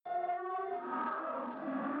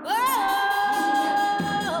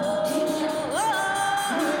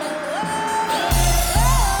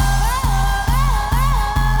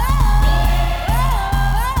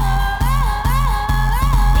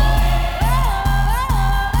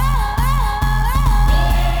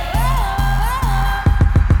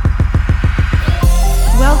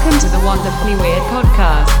Wonderfully Weird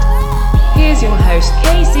podcast. Here's your host,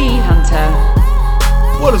 Casey Hunter.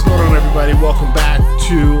 What is going on, everybody? Welcome back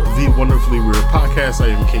to the Wonderfully Weird podcast. I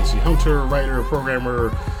am Casey Hunter, writer,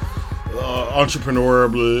 programmer, entrepreneur,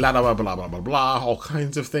 blah, blah, blah, blah, blah, blah, blah, all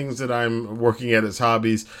kinds of things that I'm working at as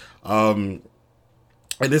hobbies. And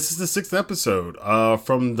this is the 6th episode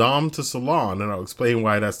from Dom to Salon, and I'll explain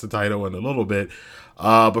why that's the title in a little bit.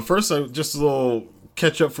 But first, just a little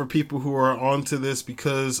catch up for people who are onto this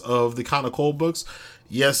because of the Kinda Cold books.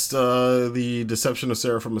 Yes, the Deception of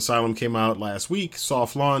Sarah from Asylum came out last week,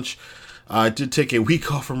 soft launch. I did take a week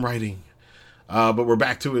off from writing, but we're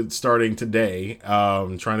back to it starting today.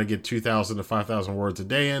 Trying to get 2,000 to 5,000 words a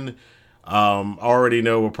day in. I already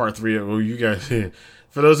know what part 3 of, well, you guys,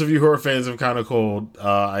 for those of you who are fans of Kinda Cold,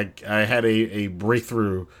 I had a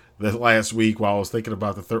breakthrough this last week while I was thinking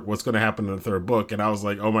about what's going to happen in the 3rd book, and I was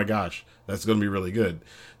like, oh my gosh, that's going to be really good.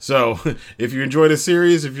 So if you enjoy the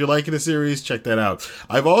series, if you're liking the series, check that out.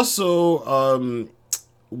 I've also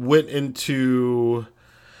went into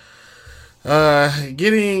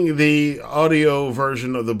getting the audio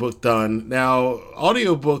version of the book done. Now,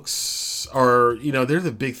 audiobooks are, they're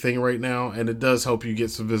the big thing right now, and it does help you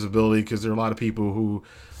get some visibility because there are a lot of people who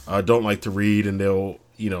don't like to read, and they'll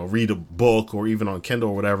read a book or even on Kindle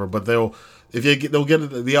or whatever, but they'll get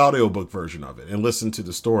the audiobook version of it and listen to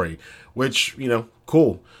the story, which,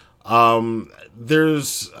 cool. And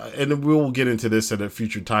we'll get into this at a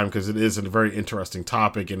future time because it is a very interesting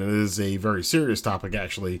topic and it is a very serious topic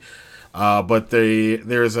actually. But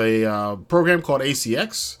there's a program called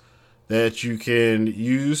ACX that you can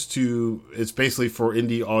use it's basically for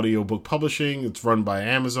indie audiobook publishing. It's run by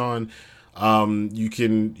Amazon.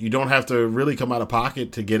 You don't have to really come out of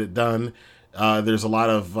pocket to get it done. There's a lot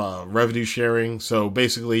of revenue sharing. So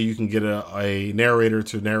basically you can get a narrator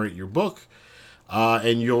to narrate your book,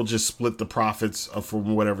 and you'll just split the profits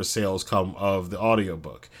from whatever sales come of the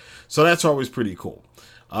audiobook. So that's always pretty cool.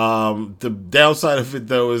 The downside of it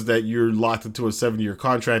though is that you're locked into a 7-year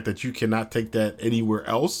contract that you cannot take that anywhere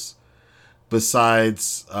else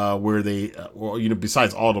besides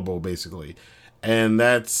besides Audible basically. And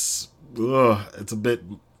that's it's a bit,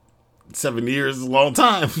 7 years is a long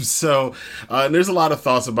time. So and there's a lot of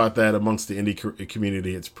thoughts about that amongst the indie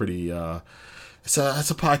community. It's pretty it's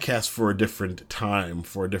a podcast for a different time,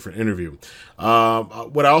 for a different interview.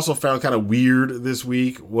 What I also found kind of weird this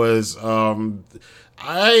week was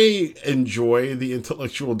I enjoy the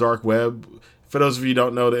intellectual dark web. For those of you who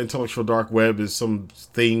don't know, the intellectual dark web is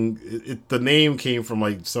something, the name came from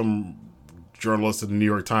like some journalist in the New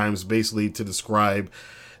York Times basically to describe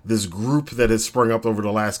this group that has sprung up over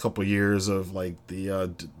the last couple of years of like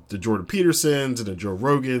the Jordan Petersons and the Joe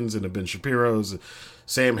Rogans and the Ben Shapiros.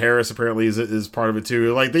 Sam Harris apparently is part of it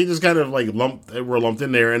too. Like they just kind of like were lumped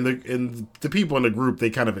in there, and the people in the group, they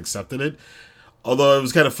kind of accepted it. Although it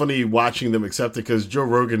was kind of funny watching them accept it because Joe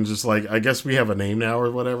Rogan's just like, I guess we have a name now or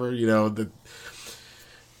whatever, and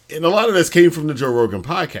a lot of this came from the Joe Rogan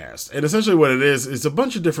podcast. And essentially what it is a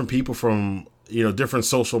bunch of different people from, different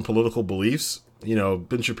social and political beliefs.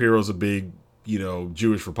 Ben Shapiro's a big,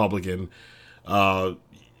 Jewish Republican. Of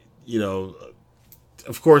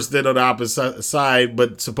course, then on the opposite side,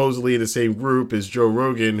 but supposedly in the same group is Joe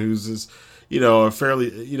Rogan, who's this, a fairly,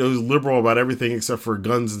 who's liberal about everything except for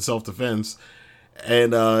guns and self-defense.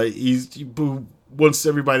 And he wants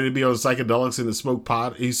everybody to be on psychedelics and to smoke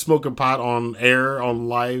pot. He's smoking pot on air,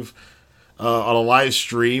 on a live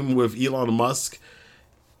stream with Elon Musk.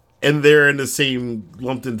 And they're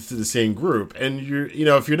lumped into the same group. And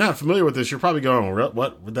if you're not familiar with this, you're probably going,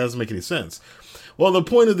 what? That doesn't make any sense. Well,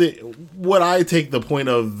 what I take the point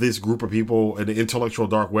of this group of people in the intellectual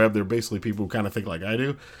dark web, they're basically people who kind of think like I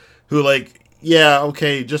do, who like, yeah,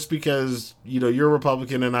 okay, just because, you're a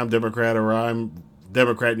Republican and I'm Democrat, or I'm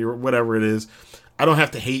Democrat and you're whatever it is, I don't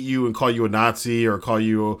have to hate you and call you a Nazi or call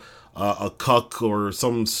you a cuck or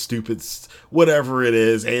some stupid, whatever it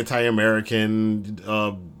is, anti-American,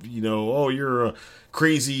 you're a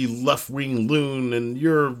crazy left-wing loon and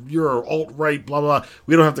you're alt-right, blah, blah.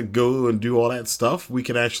 We don't have to go and do all that stuff. We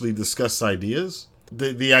can actually discuss ideas.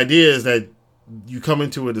 The idea is that you come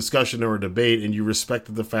into a discussion or a debate and you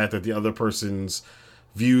respect the fact that the other person's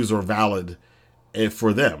views are valid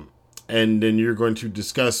for them. And then you're going to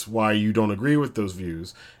discuss why you don't agree with those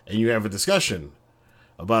views. And you have a discussion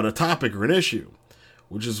about a topic or an issue,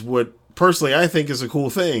 which is what personally I think is a cool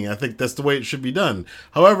thing. I think that's the way it should be done.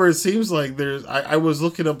 However, it seems like I was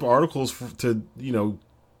looking up articles to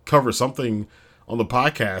cover something on the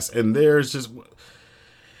podcast, and there's just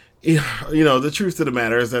The truth of the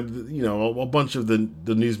matter is that, a bunch of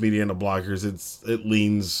the news media and the bloggers, it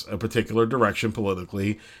leans a particular direction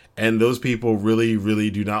politically, and those people really, really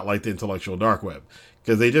do not like the intellectual dark web,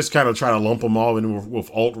 because they just kind of try to lump them all in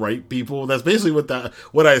with alt-right people. That's basically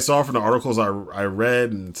what I saw from the articles I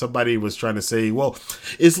read, and somebody was trying to say, well,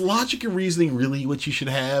 is logic and reasoning really what you should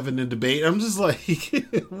have in the debate? I'm just like,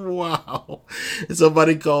 wow.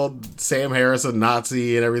 Somebody called Sam Harris a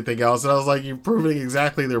Nazi and everything else, and I was like, you're proving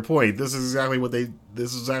exactly their point. This is exactly what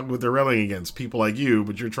they're railing against, people like you,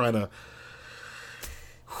 but you're trying to...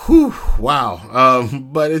 Whew, wow.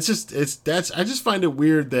 But I just find it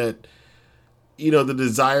weird that, the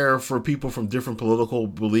desire for people from different political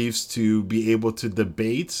beliefs to be able to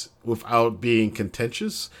debate without being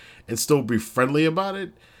contentious and still be friendly about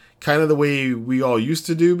it, kind of the way we all used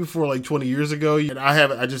to do before, like 20 years ago. And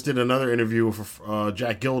I just did another interview with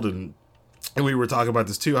Jack Gilden, and we were talking about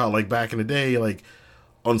this too, how like back in the day, like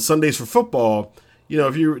on Sundays for football,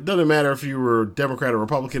 it doesn't matter if you were Democrat or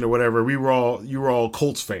Republican or whatever, you were all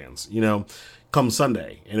Colts fans, come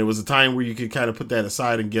Sunday. And it was a time where you could kind of put that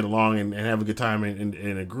aside and get along and have a good time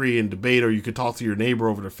and agree and debate, or you could talk to your neighbor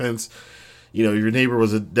over the fence. Your neighbor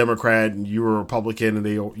was a Democrat and you were a Republican, and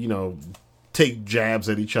they, take jabs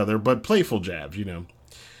at each other, but playful jabs,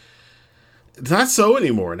 It's not so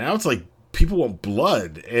anymore. Now it's like people want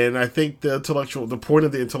blood. And I think the point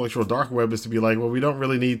of the intellectual dark web is to be like, well, we don't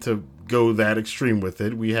really need to go that extreme with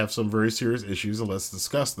it. We have some very serious issues, and let's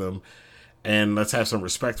discuss them. And let's have some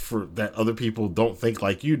respect for that other people don't think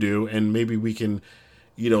like you do, and maybe we can,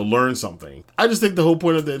 learn something. I just think the whole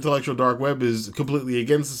point of the intellectual dark web is completely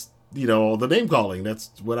against, the name calling. That's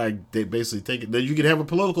what I basically take it. That you can have a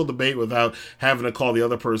political debate without having to call the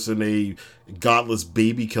other person a godless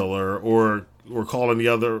baby killer, or calling the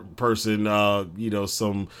other person,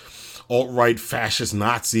 some alt-right fascist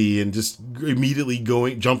Nazi, and just immediately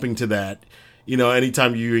jumping to that.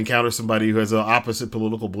 Anytime you encounter somebody who has an opposite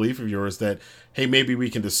political belief of yours, that, hey, maybe we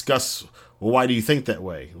can discuss, well, why do you think that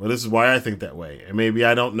way? Well, this is why I think that way. And maybe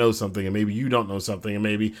I don't know something, and maybe you don't know something. And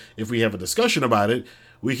maybe if we have a discussion about it,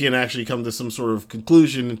 we can actually come to some sort of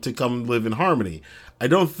conclusion to come live in harmony. I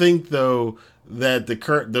don't think, though, that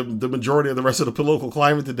the majority of the rest of the political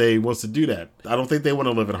climate today wants to do that. I don't think they want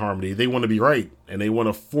to live in harmony. They want to be right, and they want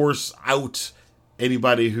to force out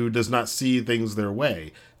anybody who does not see things their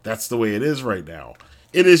way. That's the way it is right now.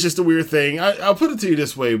 It is just a weird thing. I'll put it to you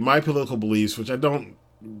this way. My political beliefs, which I don't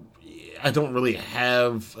really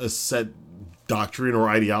have a set doctrine or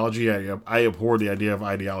ideology. I abhor the idea of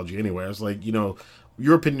ideology anyway. It's like,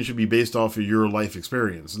 your opinion should be based off of your life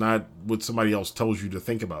experience, not what somebody else tells you to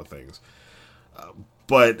think about things.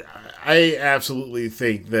 But I absolutely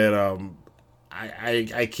think that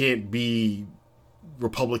I can't be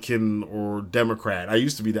Republican or Democrat. I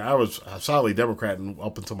used to be I was solidly Democrat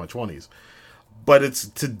up until my 20s. But it's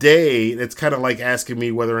kind of like asking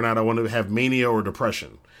me whether or not I want to have mania or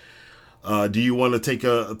depression. Do you want to take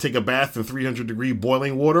a bath in 300-degree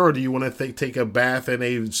boiling water, or do you want to take a bath in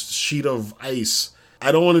a sheet of ice?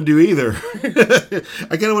 I don't want to do either.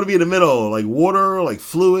 I kind of want to be in the middle, like water, like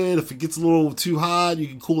fluid. If it gets a little too hot, you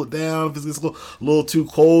can cool it down. If it gets a little too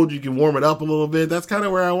cold, you can warm it up a little bit. That's kind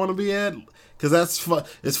of where I want to be at, because that's fun.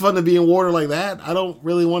 It's fun to be in water like that. I don't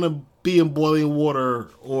really want to be in boiling water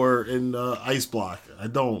or in ice block. I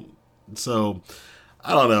don't. So,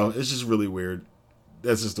 I don't know. It's just really weird.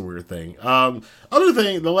 That's just a weird thing.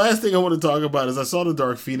 The last thing I want to talk about is I saw The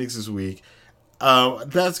Dark Phoenix this week.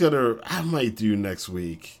 I might do next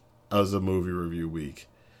week as a movie review week,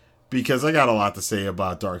 because I got a lot to say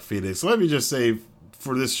about Dark Phoenix. So let me just say,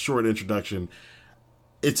 for this short introduction,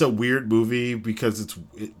 it's a weird movie because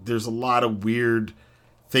there's a lot of weird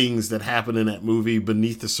things that happen in that movie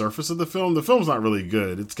beneath the surface of the film. The film's not really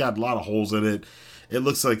good. It's got a lot of holes in it. It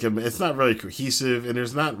looks like it's not really cohesive, and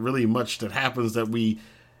there's not really much that happens that we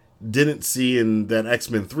didn't see in that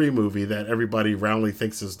X-Men 3 movie that everybody roundly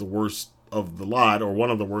thinks is the worst of the lot, or one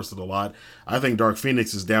of the worst of the lot. I think Dark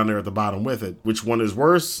Phoenix is down there at the bottom with it. Which one is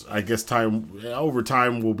worse? I guess over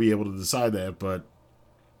time we'll be able to decide that, but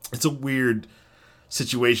it's a weird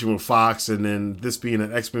situation with Fox, and then this being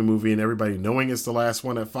an X-Men movie and everybody knowing it's the last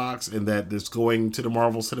one at Fox, and that it's going to the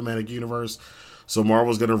Marvel Cinematic Universe. So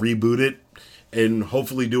Marvel's going to reboot it and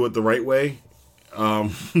hopefully do it the right way.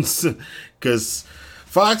 Because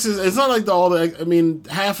Fox it's not like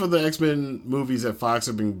half of the X-Men movies at Fox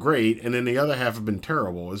have been great, and then the other half have been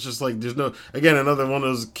terrible. It's just like, there's another one of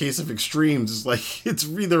those case of extremes. It's like,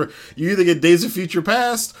 you either get Days of Future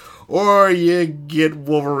Past, or you get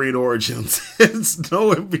Wolverine Origins. It's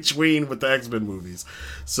no in between with the X-Men movies.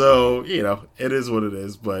 So, it is what it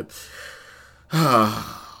is, but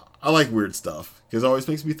I like weird stuff. because it always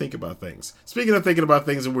makes me think about things. Speaking of thinking about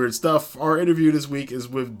things and weird stuff, our interview this week is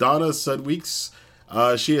with Donna Sudweeks.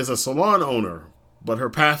 She is a salon owner, but her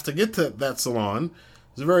path to get to that salon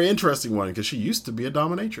is a very interesting one because she used to be a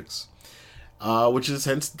dominatrix, which is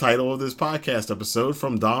hence the title of this podcast episode,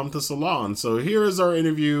 From Dom to Salon. So here is our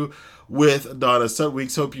interview with Donna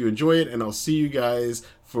Sudweeks. Hope you enjoy it, and I'll see you guys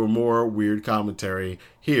for more weird commentary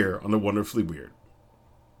here on The Wonderfully Weird.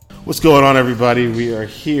 What's going on, everybody? We are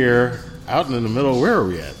here out in the middle. Where are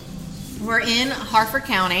we at? We're in Harford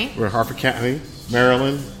County. We're in Harford County,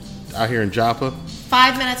 Maryland, out here in Joppa.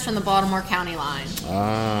 5 minutes from the Baltimore County line.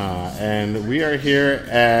 And we are here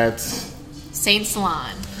at Saint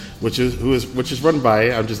Salon. Which is run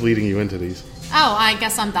by, I'm just leading you into these. Oh, I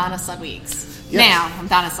guess I'm Donna Sudweeks. Yes. Now, I'm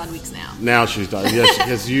Donna Sudweeks now. Now she's Donna. Yes,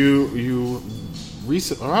 because you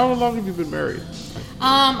recently, how long have you been married?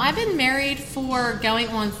 I've been married for going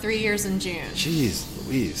on 3 years in June. Jeez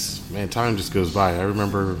Louise. Man, time just goes by. I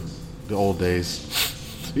remember the old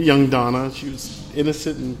days. Young Donna, she was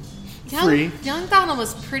innocent and free. Young Donna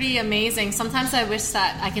was pretty amazing. Sometimes I wish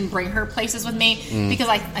that I can bring her places with me because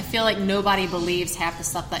I feel like nobody believes half the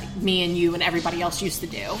stuff that me and you and everybody else used to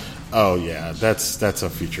do. Oh, yeah. That's a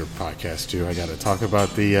future podcast, too. I got to talk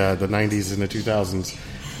about the 90s and the 2000s.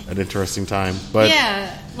 An interesting time. But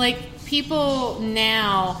yeah, like people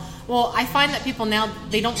now, well, I find that people now,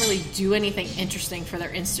 they don't really do anything interesting for their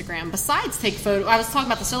Instagram besides take photos. I was talking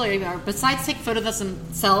about this earlier. Besides take photos of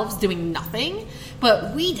themselves doing nothing,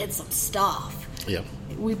 but we did some stuff. Yeah.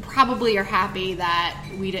 We probably are happy that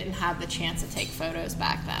we didn't have the chance to take photos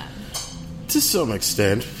back then. To some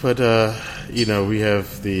extent, but we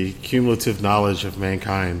have the cumulative knowledge of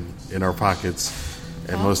mankind in our pockets.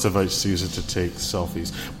 And most of us use it to take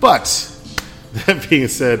selfies. But, that being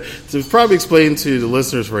said, to probably explain to the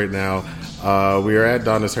listeners right now, we are at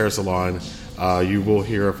Donna's Hair Salon. You will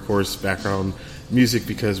hear, of course, background music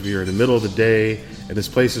because we are in the middle of the day. And this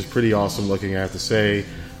place is pretty awesome looking, I have to say.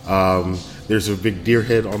 There's a big deer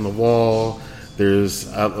head on the wall.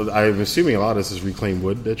 There's, I'm assuming a lot of this is reclaimed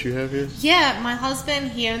wood that you have here? Yeah, my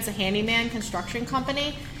husband, he owns a handyman construction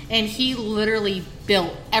company. And he literally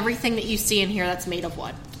built everything that you see in here that's made of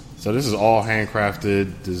wood. So this is all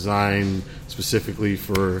handcrafted, designed specifically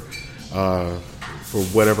for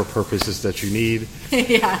whatever purposes that you need.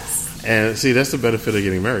 Yes. And see, that's the benefit of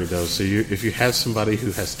getting married, though. So if you have somebody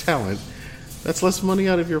who has talent, that's less money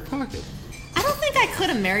out of your pocket. I don't think I could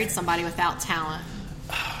have married somebody without talent.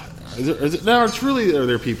 Now, it's really, are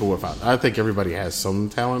there people without? I think everybody has some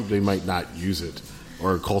talent. They might not use it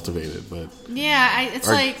or cultivate it, but yeah, I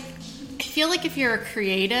feel like if you're a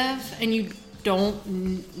creative and you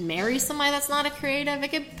don't marry somebody that's not a creative, it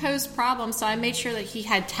could pose problems. So I made sure that he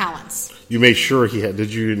had talents. You made sure he had.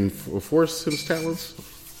 Did you enforce his talents?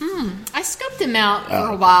 I scoped him out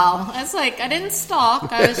for a while. I was like, I didn't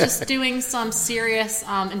stalk. I was just doing some serious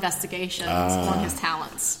investigations on his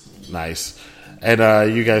talents. Nice.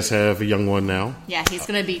 And you guys have a young one now? Yeah, he's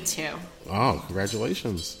going to be 2. Oh,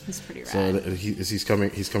 congratulations! He's pretty rad. So he's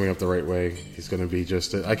coming up the right way. He's going to be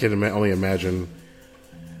just. I can only imagine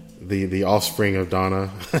the offspring of Donna.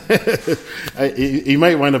 He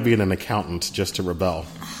might wind up being an accountant just to rebel.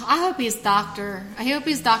 I hope he's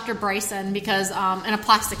Dr. Bryson because and a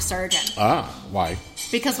plastic surgeon. Why?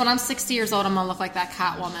 Because when I'm 60 years old, I'm gonna look like that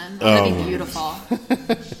Catwoman. I'm gonna be beautiful.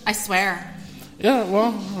 I swear. Yeah,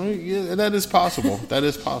 well, yeah, that is possible. That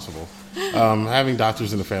is possible. Having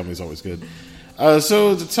doctors in the family is always good.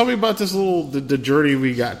 So tell me about this the journey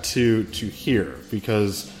we got to here,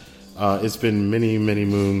 because it's been many, many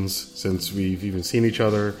moons since we've even seen each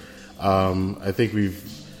other. I think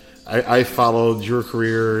I followed your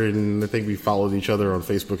career, and I think we followed each other on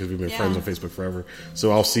Facebook because we've been friends on Facebook forever.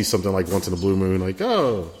 So I'll see something like once in a blue moon, like,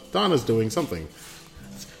 oh, Donna's doing something.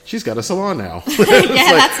 She's got a salon now. Yeah,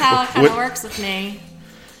 that's how it kind of works with me.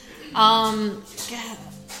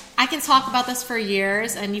 I can talk about this for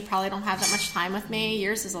years, and you probably don't have that much time with me.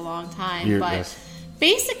 Years is a long time.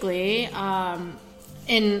 Basically,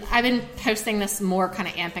 and I've been posting this more kind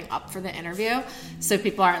of amping up for the interview, so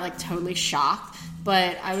people aren't like totally shocked.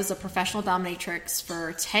 But I was a professional dominatrix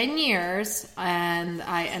for 10 years, and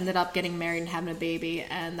I ended up getting married and having a baby,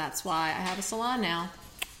 and that's why I have a salon now.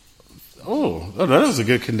 Oh, that is a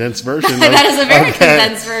good condensed version. That is a very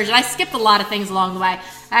condensed version. I skipped a lot of things along the way.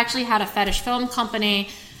 I actually had a fetish film company,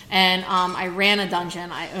 and I ran a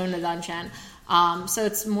dungeon. I owned a dungeon. So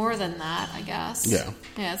it's more than that, I guess. Yeah.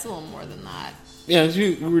 Yeah, it's a little more than that. Yeah,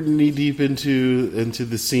 you were knee deep into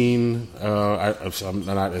the scene. I'm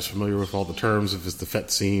not as familiar with all the terms, if it's the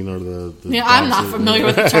fet scene or the yeah, I'm not familiar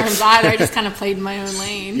with the terms either. I just kind of played in my own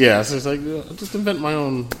lane. Yeah, so it's like I'll just invent my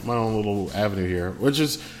own little avenue here, which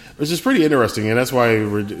is which is pretty interesting, and that's why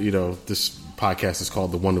this podcast is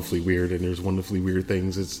called The Wonderfully Weird, and there's wonderfully weird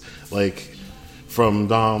things. It's like from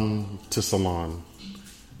Dom to Salon,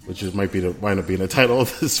 which might end up being the title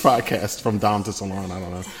of this podcast, From Dom to Salon. I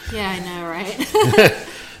don't know. Yeah, I know, right?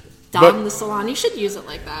 Dom the Salon. You should use it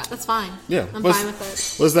like that. That's fine. Yeah, I'm fine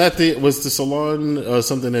with it. Was the salon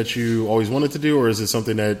something that you always wanted to do, or is it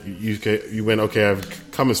something that you went, okay,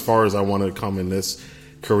 I've come as far as I want to come in this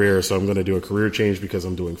career, so I'm going to do a career change because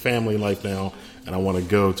I'm doing family life now, and I want to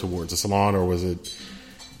go towards a salon, or was it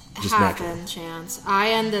just natural? Chance.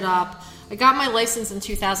 I got my license in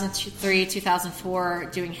 2003,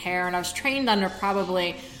 2004 doing hair, and I was trained under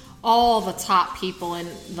probably all the top people in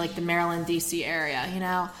like the Maryland, D.C. area, you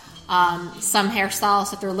know. Some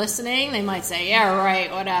hairstylists, if they're listening, they might say, yeah, right,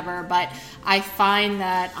 whatever. But I find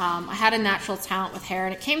that I had a natural talent with hair,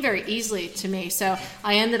 and it came very easily to me. So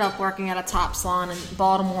I ended up working at a top salon in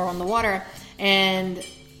Baltimore on the water. And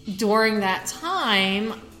during that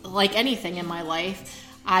time, like anything in my life,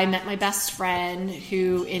 I met my best friend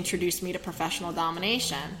who introduced me to professional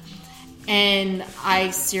domination. And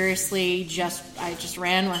I seriously just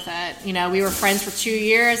ran with it. You know, we were friends for 2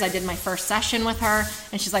 years. I did my first session with her,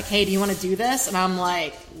 and she's like, hey, do you want to do this? And I'm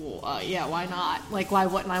like, yeah, why not? Like, why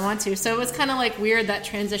wouldn't I want to? So it was kind of like weird, that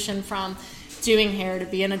transition from doing hair to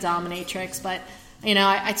being a dominatrix. But, you know,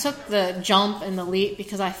 I took the jump and the leap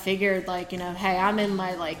because I figured, like, you know, hey, I'm in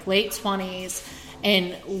my, like, late 20s.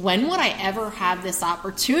 And when would I ever have this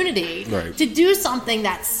opportunity to do something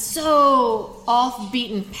that's so off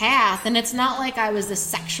beaten path? And it's not like I was a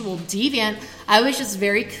sexual deviant. I was just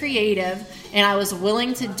very creative, and I was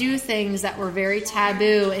willing to do things that were very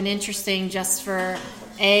taboo and interesting just for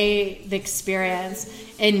A, the experience,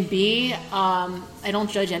 and B, I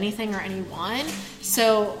don't judge anything or anyone.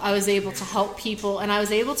 So I was able to help people, and I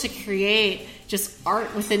was able to create just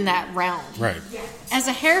art within that realm. Right. As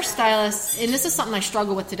a hairstylist, and this is something I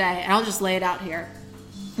struggle with today, and I'll just lay it out here.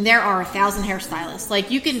 There are 1,000 hairstylists.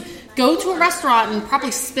 Like, you can go to a restaurant and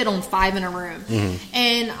probably spit on 5 in a room. Mm-hmm.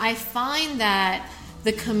 And I find that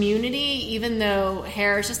the community, even though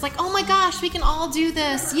hair is just like, oh my gosh, we can all do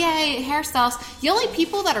this, yay, hairstylists. The only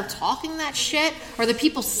people that are talking that shit are the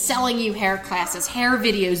people selling you hair classes, hair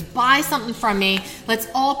videos, buy something from me. Let's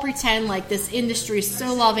all pretend like this industry is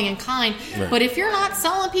so loving and kind. Right. But if you're not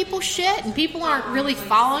selling people shit and people aren't really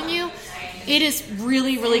following you, it is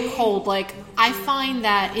really, really cold. Like, I find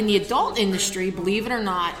that in the adult industry, believe it or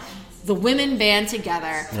not, the women band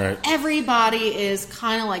together. Right. Everybody is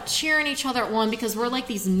kind of like cheering each other on because we're like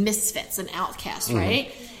these misfits and outcasts, mm-hmm.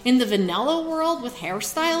 right? In the vanilla world with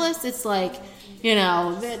hairstylists, it's like, you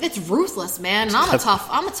know, it's ruthless, man. And I'm a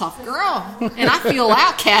tough girl, and I feel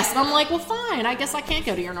outcast. And I'm like, well, fine. I guess I can't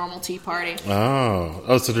go to your normal tea party.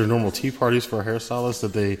 Oh, so there are normal tea parties for hairstylists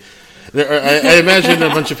that I imagine a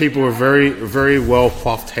bunch of people with very, very well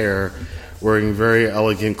coiffed hair, wearing very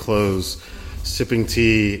elegant clothes, sipping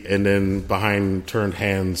tea, and then behind turned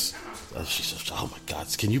hands. Oh my God!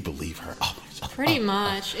 Can you believe her? Oh my God. Pretty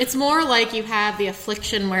much. It's more like you have the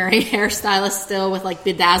affliction wearing hairstylist still with like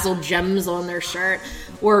bedazzled gems on their shirt,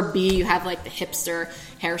 or B, you have like the hipster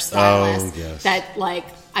hairstylist that like,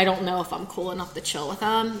 I don't know if I'm cool enough to chill with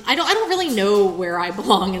them. I don't really know where I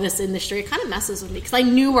belong in this industry. It kind of messes with me because I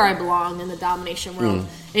knew where I belonged in the domination world,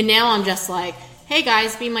 and now I'm just like, hey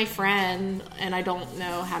guys, be my friend, and I don't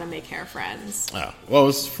know how to make hair friends. Oh, well,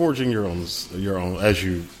 it's forging your own, as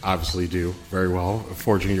you obviously do very well,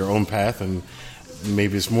 forging your own path, and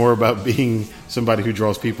maybe it's more about being somebody who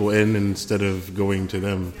draws people in instead of going to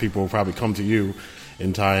them. People will probably come to you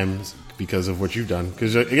in time because of what you've done.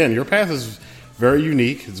 Because again, your path is very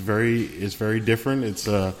unique. It's very different.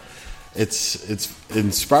 It's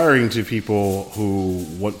inspiring to people who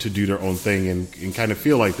want to do their own thing and kind of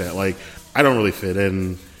feel like that. Like, I don't really fit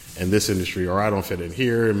in this industry, or I don't fit in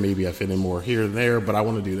here, and maybe I fit in more here and there, but I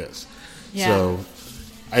want to do this. Yeah. So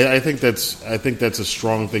I think that's a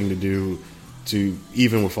strong thing to do, to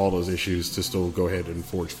even with all those issues, to still go ahead and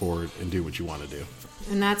forge forward and do what you want to do.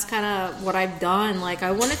 And that's kind of what I've done. Like,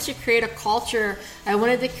 I wanted to create a culture. I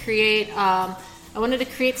wanted to create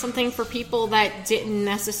something for people that didn't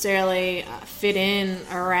necessarily fit in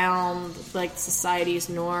around like society's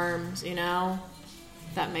norms, you know?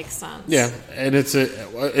 That makes sense. Yeah, and it's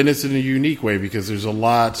in a unique way because there's a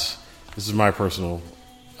lot. This is my personal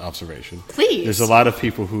observation. Please. There's a lot of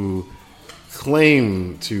people who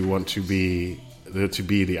claim to want to be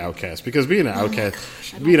the outcast, because being an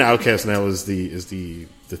outcast now is the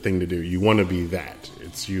thing to do. You want to be that.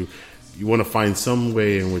 It's you want to find some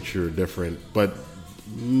way in which you're different, but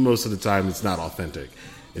most of the time it's not authentic.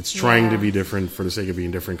 It's trying to be different for the sake of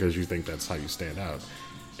being different because you think that's how you stand out.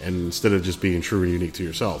 and instead of just being true and unique to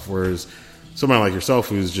yourself. Whereas somebody like yourself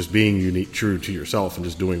who's just being unique, true to yourself, and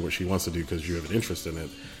just doing what she wants to do because you have an interest in it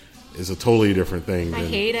is a totally different thing. I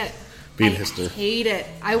hate it. Being I hipster. hate it.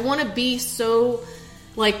 I want to be so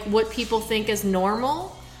like what people think is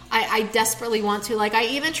normal. I desperately want to. Like, I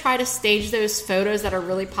even try to stage those photos that are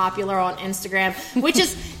really popular on Instagram, which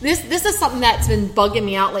is, this is something that's been bugging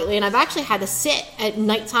me out lately. And I've actually had to sit at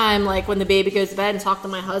nighttime, like, when the baby goes to bed and talk to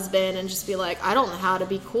my husband and just be like, I don't know how to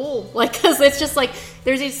be cool. Like, because it's just, like,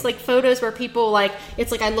 there's these, like, photos where people, like,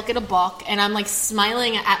 it's like I look at a book and I'm, like,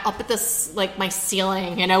 smiling up at this, like, my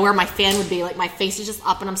ceiling, you know, where my fan would be. Like, my face is just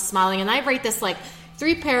up and I'm smiling. And I write this, like,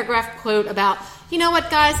 3-paragraph quote about, you know what,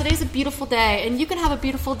 guys, today's a beautiful day, and you can have a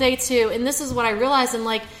beautiful day too. And this is what I realized, and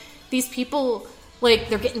like these people, like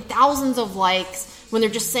they're getting thousands of likes when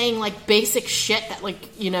they're just saying like basic shit that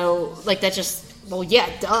like, you know, like that just, well, yeah,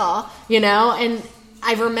 duh, you know. And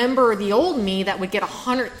I remember the old me that would get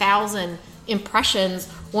 100,000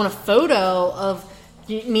 impressions on a photo of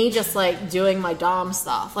me just like doing my dom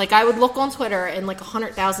stuff. Like I would look on Twitter and like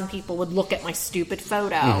 100,000 people would look at my stupid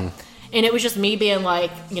photo. Mm-hmm. And it was just me being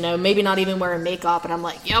like, you know, maybe not even wearing makeup. And I'm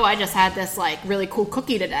like, yo, I just had this, like, really cool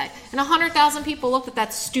cookie today. And 100,000 people looked at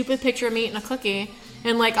that stupid picture of me eating a cookie.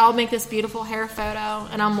 And, like, I'll make this beautiful hair photo.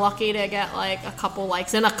 And I'm lucky to get, like, a couple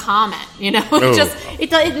likes and a comment, you know?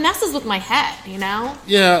 It messes with my head, you know?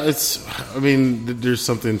 Yeah, there's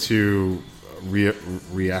something to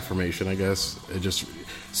reaffirmation, I guess. It just,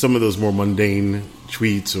 some of those more mundane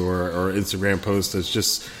tweets or Instagram posts that's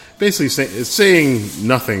just basically it's saying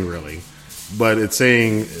nothing really, but it's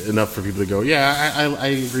saying enough for people to go, yeah, I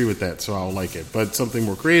agree with that, so I'll like it. But something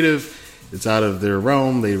more creative, it's out of their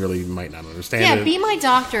realm, they really might not understand it. Yeah, be my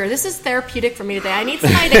doctor. This is therapeutic for me today. I need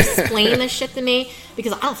somebody to explain this shit to me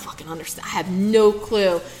because I don't fucking understand. I have no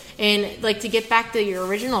clue. And like to get back to your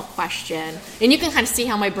original question, and you can kind of see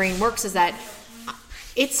how my brain works, is that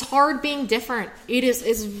it's hard being different.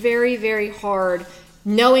 It's very, very hard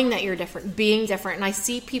knowing that you're different, being different. And I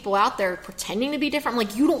see people out there pretending to be different. I'm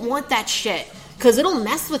like, you don't want that shit because it'll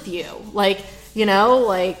mess with you. Like, you know,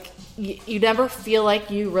 like you never feel like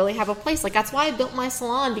you really have a place. Like that's why I built my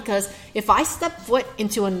salon, because if I step foot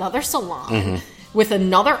into another salon with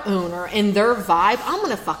another owner and their vibe, I'm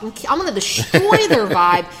gonna destroy their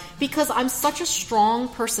vibe because I'm such a strong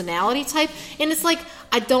personality type. And it's like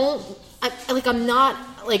I'm not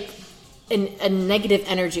like a negative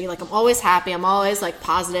energy. Like I'm always happy. I'm always like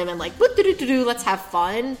positive and like let's have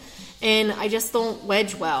fun. And I just don't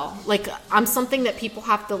wedge well. Like I'm something that people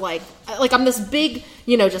have to like I'm this big,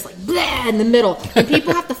 you know, just like blah in the middle. And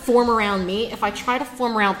people have to form around me. If I try to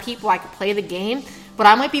form around people, I could play the game. But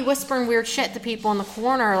I might be whispering weird shit to people in the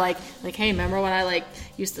corner, like hey, remember when I like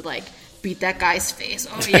used to like beat that guy's face?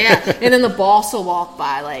 Oh yeah. And then the boss will walk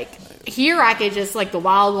by. Like here I could just like the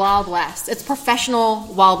wild, wild west. It's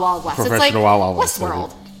professional wild, wild west. It's like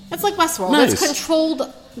Westworld. It's like Westworld. Nice. It's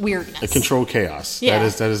controlled weirdness. A controlled chaos. Yeah.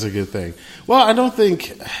 That is a good thing. Well, I don't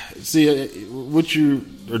think. See, what you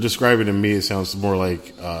are describing to me, it sounds more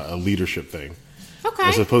like a leadership thing. Okay.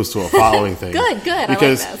 As opposed to a following thing. Good. Because, I like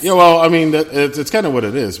this. Yeah, well, I mean, it's kind of what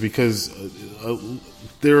it is. Because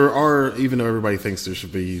there are, even though everybody thinks there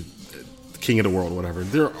should be king of the world, whatever,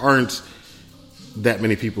 there aren't that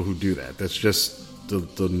many people who do that. That's just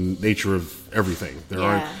the nature of everything. There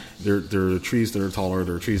are trees that are taller.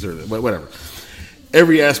 There are trees that are whatever.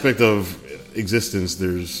 Every aspect of existence,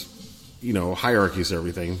 there's hierarchies to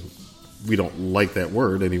everything. We don't like that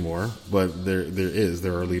word anymore, but there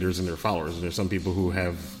are leaders and there are followers, and there's some people who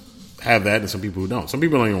have that and some people who don't. Some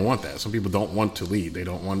people don't even want that. Some people don't want to lead. They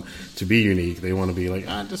don't want to be unique. They want to be like,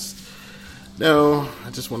 I just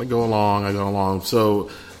want to go along. I go along.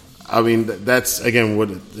 So, I mean, that's, again,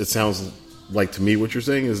 what it sounds like to me. What you're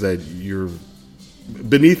saying is that you're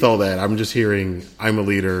beneath all that. I'm just hearing I'm a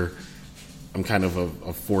leader. I'm kind of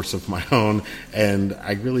a force of my own, and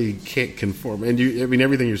I really can't conform. And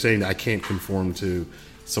everything you're saying, I can't conform to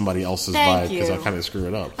somebody else's vibe because I'll kind of screw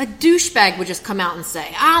it up. A douchebag would just come out and say,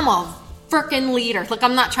 I'm a freaking leader. Look,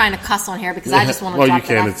 I'm not trying to cuss on here because I just want to drop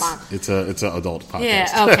the F-bomb. It's an adult podcast.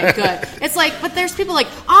 Yeah, okay, good. It's like, but there's people like,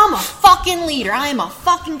 I'm a fucking leader. I am a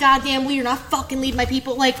fucking goddamn leader, and I fucking lead my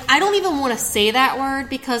people. Like, I don't even want to say that word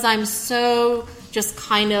because I'm so just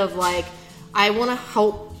kind of like, I want to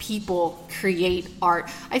help people create art.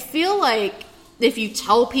 I feel like if you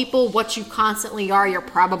tell people what you constantly are, you're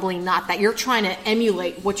probably not that. You're trying to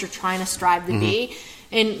emulate what you're trying to strive to be.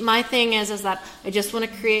 And my thing is that I just want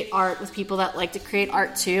to create art with people that like to create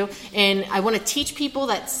art too. And I want to teach people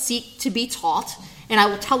that seek to be taught. And I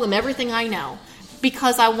will tell them everything I know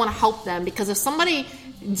because I want to help them. Because if somebody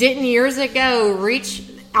didn't years ago reach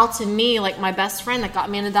out to me like my best friend that got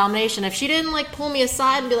me into domination. If she didn't like pull me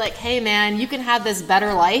aside and be like, hey man, you can have this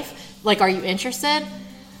better life, like, are you interested?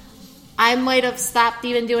 I might have stopped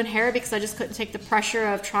even doing hair because I just couldn't take the pressure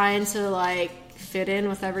of trying to like fit in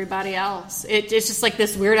with everybody else. It's just like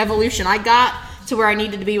this weird evolution. I got to where I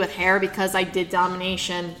needed to be with hair because I did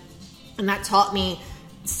domination, and that taught me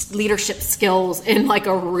leadership skills in like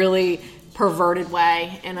a really perverted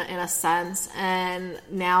way in a sense. And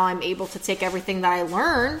now I'm able to take everything that I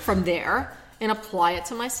learned from there and apply it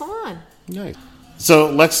to my salon. Nice.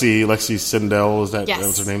 So Lexi Sindel, is that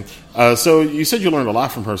was her name? So you said you learned a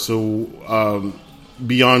lot from her. So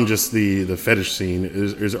beyond just the fetish scene,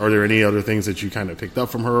 are there any other things that you kind of picked up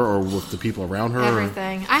from her or with the people around her?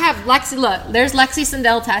 Everything. I have Lexi. Look, there's Lexi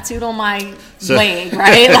Sindel tattooed on my leg,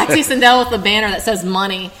 right? Lexi Sindel with the banner that says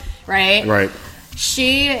money, right? Right.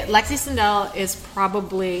 Lexi Sindel is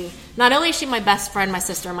probably, not only is she my best friend, my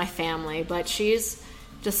sister, my family, but she's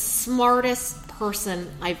the smartest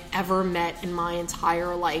person I've ever met in my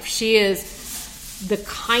entire life. She is the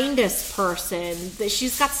kindest person.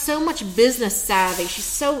 She's got so much business savvy.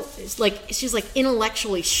 She's like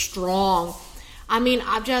intellectually strong. I mean,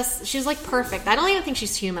 she's like perfect. I don't even think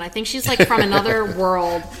she's human. I think she's like from another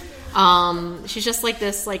world. She's just like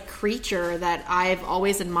this like creature that I've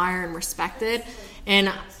always admired and respected.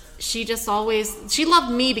 And she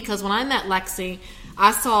loved me because when I met Lexi,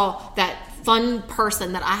 I saw that fun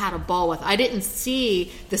person that I had a ball with. I didn't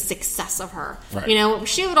see the success of her. Right. You know,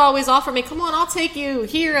 she would always offer me, come on, I'll take you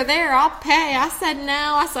here or there, I'll pay. I said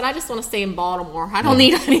no. I said, I just want to stay in Baltimore. I don't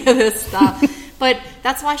need any of this stuff. But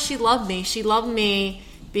that's why she loved me. She loved me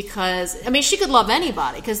because, I mean, she could love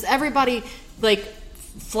anybody because everybody, like,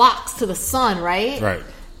 flocks to the sun, right? Right.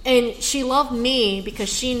 And she loved me because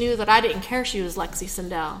she knew that I didn't care she was Lexi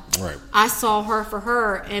Sindel. Right. I saw her for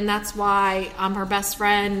her, and that's why I'm her best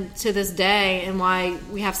friend to this day, and why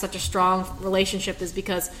we have such a strong relationship is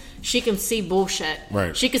because she can see bullshit.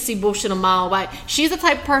 Right. She can see bullshit a mile away. She's the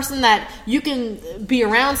type of person that you can be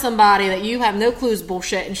around somebody that you have no clue is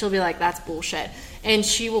bullshit, and she'll be like, that's bullshit. And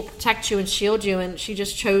she will protect you and shield you, and she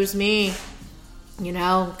just chose me, you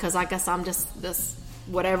know, because I guess I'm just this,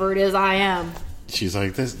 whatever it is I am. She's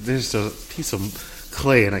like, there's a piece of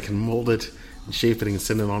clay and I can mold it and shape it and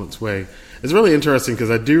send it on its way. It's really interesting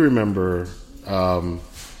because I do remember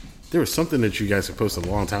there was something that you guys had posted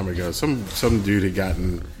a long time ago. Some dude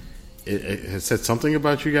had said something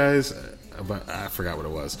about you guys, but I forgot what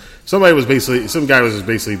it was. Some guy was just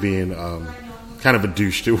basically being kind of a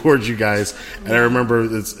douche towards you guys. And I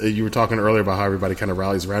remember you were talking earlier about how everybody kind of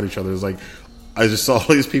rallies around each other. It was like, I just saw all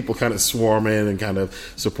these people kind of swarm in and kind of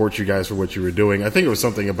support you guys for what you were doing. I think it was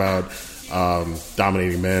something about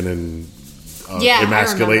dominating men and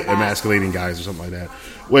emasculating guys or something like that.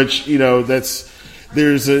 Which, you know, there's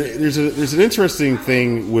an interesting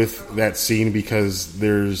thing with that scene because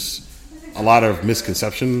there's a lot of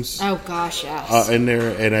misconceptions. Oh gosh, yes. In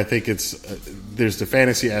there, and I think there's the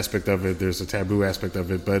fantasy aspect of it, there's the taboo aspect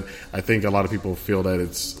of it, but I think a lot of people feel that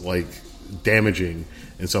it's like damaging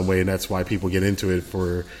in some way, and that's why people get into it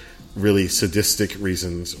for really sadistic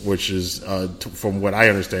reasons, which is, from what I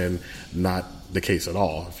understand, not the case at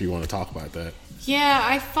all, if you want to talk about that. Yeah,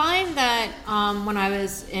 I find that when I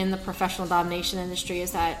was in the professional domination industry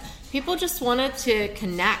is that people just wanted to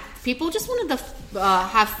connect. People just wanted to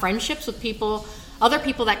have friendships with other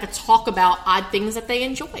people that could talk about odd things that they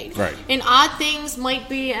enjoyed. Right. And odd things might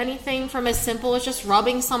be anything from as simple as just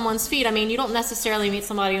rubbing someone's feet. I mean, you don't necessarily meet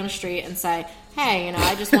somebody on the street and say, hey, you know,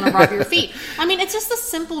 I just want to rub your feet. I mean, it's just a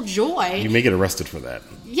simple joy. You may get arrested for that.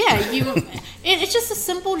 Yeah, it's just a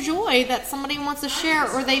simple joy that somebody wants to share,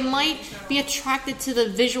 or they might be attracted to the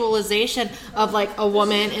visualization of like a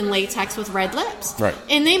woman in latex with red lips. Right.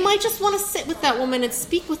 And they might just want to sit with that woman and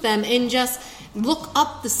speak with them and just look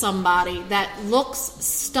up to somebody that looks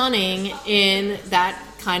stunning in that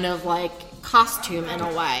kind of like costume in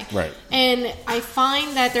a way. Right. And I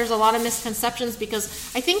find that there's a lot of misconceptions because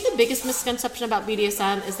I think the biggest misconception about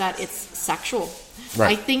BDSM is that it's sexual.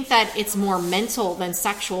 Right. I think that it's more mental than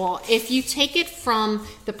sexual. If you take it from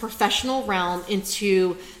the professional realm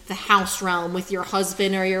into the house realm with your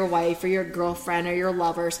husband or your wife or your girlfriend or your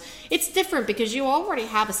lovers, it's different because you already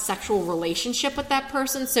have a sexual relationship with that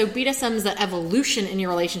person. So BDSM is the evolution in your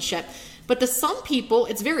relationship. But to some people,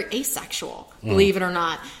 it's very asexual, believe it or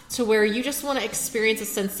not, to where you just want to experience a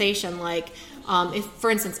sensation like, if, for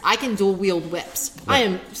instance, I can dual wield whips. Right. I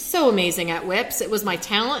am so amazing at whips. It was my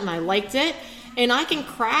talent and I liked it. And I can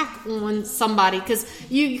crack on somebody because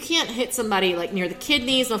you can't hit somebody like near the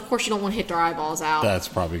kidneys. And of course, you don't want to hit their eyeballs out. That's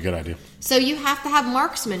probably a good idea. So you have to have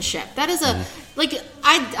marksmanship. That is like,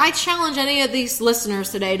 I challenge any of these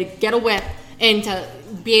listeners today to get a whip and to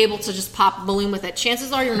be able to just pop a balloon with it.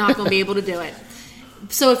 Chances are you're not going to be able to do it.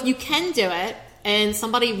 So if you can do it, and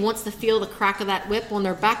somebody wants to feel the crack of that whip on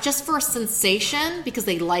their back just for a sensation because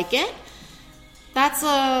they like it, that's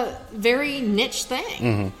a very niche thing.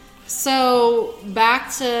 Mm-hmm. So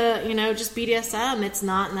back to, just BDSM, it's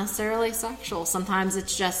not necessarily sexual. Sometimes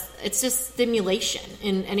it's just stimulation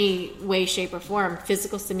in any way, shape, or form.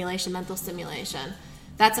 Physical stimulation, mental stimulation.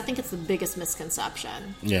 I think it's the biggest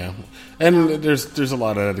misconception. Yeah. And there's a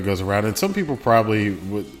lot of that goes around. And some people probably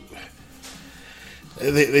would,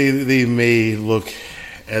 they may look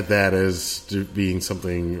at that as being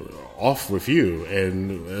something off with you,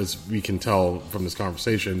 and as we can tell from this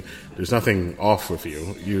conversation, there's nothing off with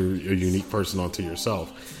you. You're a unique person unto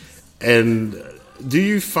yourself. And do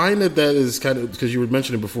you find that is kind of, because you were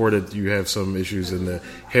mentioning before that you have some issues in the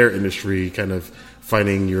hair industry, kind of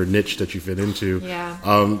finding your niche that you fit into. Yeah.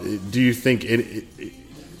 Do you think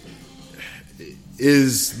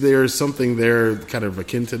is there something there kind of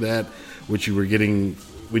akin to that, which you were getting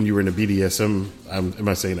when you were in the BDSM, am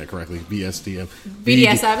I saying that correctly? BSDM?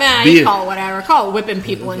 BDSM, you call it whatever. Call it whipping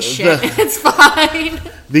people and shit. It's fine.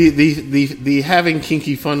 The having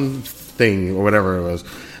kinky fun thing, or whatever it was.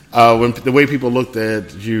 When the way people looked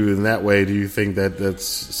at you in that way, do you think that that's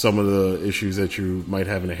some of the issues that you might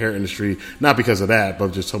have in the hair industry? Not because of that,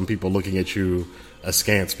 but just some people looking at you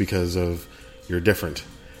askance because of you're different.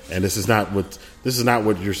 And this is not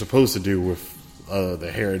what you're supposed to do with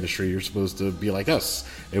the hair industry. You're supposed to be like us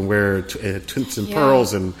and wear tints and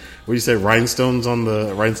pearls and what do you say, rhinestones on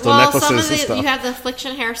the rhinestone necklaces and stuff. You have the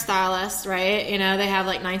affliction hairstylist, right? They have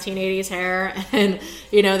like 1980s hair, and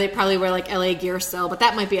they probably wear like LA Gear still, but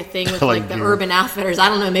that might be a thing with like the Urban Outfitters. I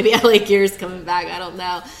don't know. Maybe LA Gear's coming back. I don't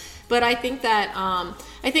know. But I think that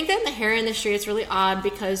in the hair industry, it's really odd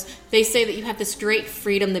because they say that you have this great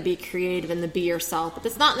freedom to be creative and to be yourself, but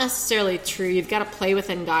that's not necessarily true. You've got to play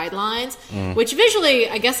within guidelines, which visually,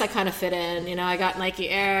 I guess I kind of fit in. I got Nike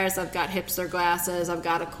Airs, I've got hipster glasses, I've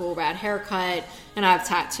got a cool rad haircut, and I have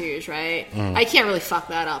tattoos, right? I can't really fuck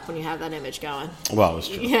that up when you have that image going. Well, it's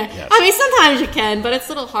true. Yeah. Yes. I mean, sometimes you can, but it's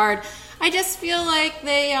a little hard. I just feel like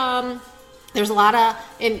they... There's a lot of,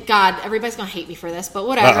 and God, everybody's going to hate me for this, but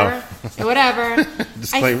whatever. Whatever.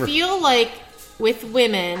 I feel like with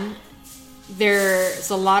women, there's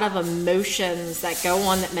a lot of emotions that go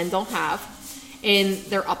on that men don't have. And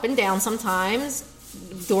they're up and down sometimes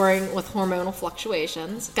with hormonal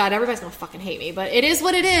fluctuations. God, everybody's going to fucking hate me, but it is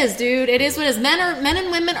what it is, dude. It is what it is. Men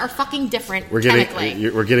and women are fucking different. We're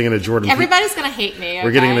getting into Jordan. Everybody's going to hate me. Okay?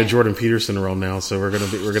 We're getting into Jordan Peterson realm now, so we're gonna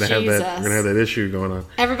have that issue going on.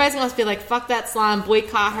 Everybody's going to be like, fuck that slime,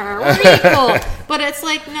 boycott her. We're equal. But it's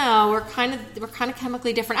like, no, we're kind of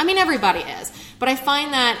chemically different. I mean, everybody is, but I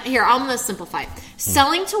find that here. I'm going to simplify.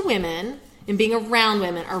 Selling to women and being around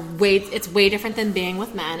women it's way different than being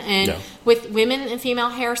with men. And with women and female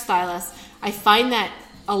hairstylists, I find that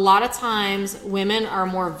a lot of times women are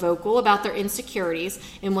more vocal about their insecurities,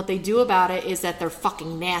 and what they do about it is that they're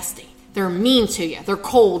fucking nasty. They're mean to you. They're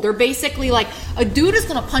cold. They're basically like, a dude is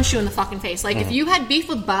going to punch you in the fucking face. Like, if you had beef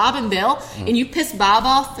with Bob and Bill and you piss Bob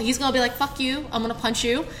off, he's going to be like, fuck you. I'm going to punch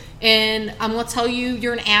you. And I'm going to tell you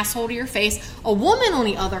you're an asshole to your face. A woman, on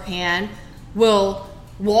the other hand, will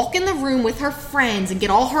walk in the room with her friends and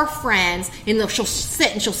get all her friends, and she'll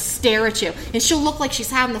sit and she'll stare at you, and she'll look like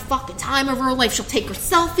she's having the fucking time of her life. She'll take her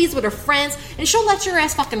selfies with her friends, and she'll let your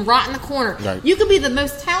ass fucking rot in the corner. Right. You could be the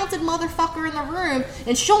most talented motherfucker in the room,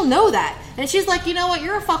 and she'll know that. And she's like, you know what?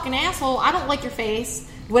 You're a fucking asshole. I don't like your face.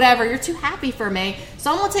 Whatever. You're too happy for me.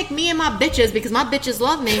 So I'm going to take me and my bitches, because my bitches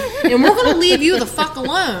love me, and we're going to leave you the fuck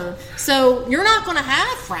alone. So you're not going to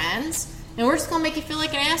have friends. And we're just going to make you feel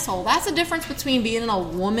like an asshole. That's the difference between being in a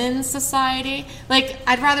woman's society. Like,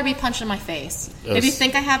 I'd rather be punched in my face. Yes. If you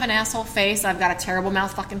think I have an asshole face, I've got a terrible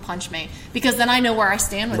mouth, fucking punch me. Because then I know where I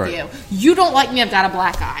stand with you. You don't like me, I've got a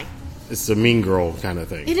black eye. It's a mean girl kind of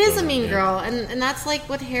thing. It is a mean girl. And that's like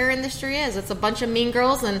what hair industry is. It's a bunch of mean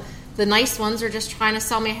girls, and the nice ones are just trying to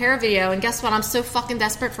sell me a hair video. And guess what? I'm so fucking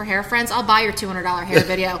desperate for hair friends. I'll buy your $200 hair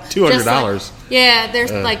video.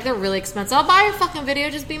 $200? They're really expensive. I'll buy your fucking video.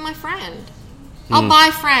 Just be my friend. I'll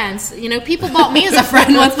buy friends. People bought me as a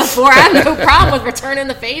friend once before. I have no problem with returning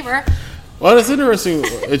the favor. Well, that's interesting.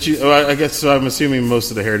 I guess so. I'm assuming most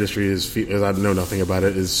of the hair industry is, I know nothing about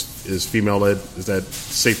it, is female led. Is that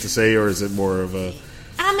safe to say, or is it more of a?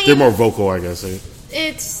 I mean, they're more vocal, I guess.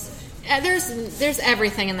 It's there's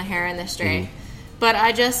everything in the hair industry, but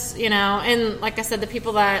I just and like I said, the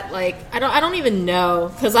people that I don't even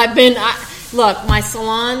know, because look, my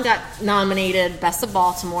salon got nominated Best of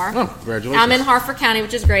Baltimore. Oh, congratulations! I'm in Harford County,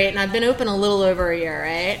 which is great, and I've been open a little over a year,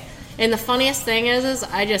 right? And the funniest thing is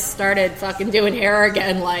I just started fucking doing hair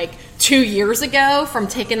again like 2 years ago from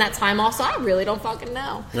taking that time off, so I really don't fucking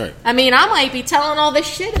know. Right. I mean, I might be telling all this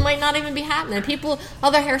shit, it might not even be happening. People,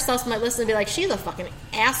 other hairstylists might listen and be like, she's a fucking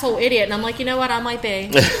asshole idiot, and I'm like, you know what, I might be.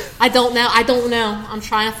 I don't know. I'm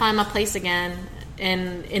trying to find my place again,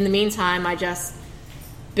 and in the meantime, I just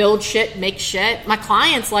build shit, make shit. My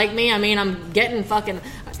clients like me. I mean, I'm getting fucking...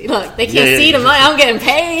 Look, they can't see the money. I'm getting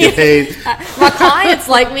paid. My clients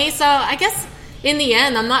like me. So I guess in the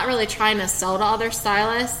end, I'm not really trying to sell to other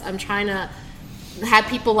stylists. I'm trying to have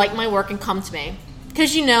people like my work and come to me.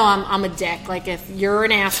 Because I'm a dick. Like, if you're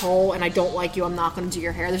an asshole and I don't like you, I'm not going to do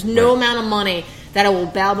your hair. There's no amount of money that I will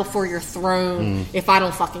bow before your throne if I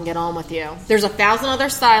don't fucking get on with you. There's 1,000 other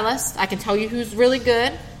stylists. I can tell you who's really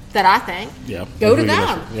good. That I think. Yeah. Go to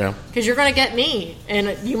them. Yeah. Because you're going to get me,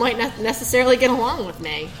 and you might not necessarily get along with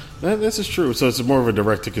me. This is true. So it's more of a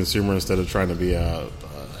direct-to-consumer instead of trying to be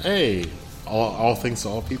hey, all things to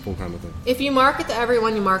all people kind of thing. If you market to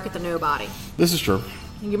everyone, you market to nobody. This is true.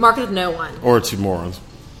 You market to no one. Or to morons.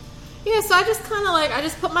 Yeah, so I just kind of I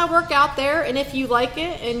just put my work out there, and if you like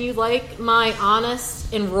it, and you like my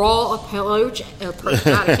honest and raw approach,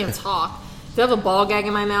 God, I can't talk. If I have a ball gag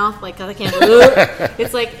in my mouth, like, 'cause I can't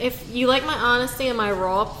it's like, if you like my honesty and my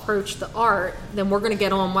raw approach to art, then we're going to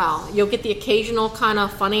get on well. You'll get the occasional kind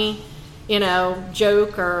of funny,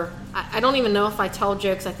 joke, or I don't even know if I tell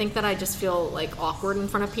jokes. I think that I just feel, like, awkward in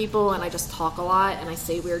front of people, and I just talk a lot, and I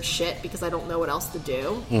say weird shit because I don't know what else to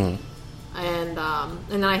do. And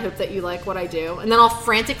then I hope that you like what I do. And then I'll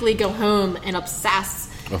frantically go home and obsess.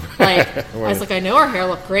 Like, I was like, I know her hair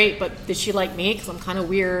looked great, but did she like me? Because I'm kind of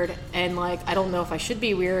weird, and like, I don't know if I should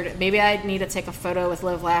be weird. Maybe I need to take a photo with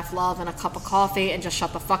Live, Laugh, Love and a cup of coffee and just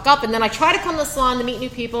shut the fuck up. And then I try to come to the salon to meet new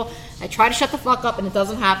people. I try to shut the fuck up, and it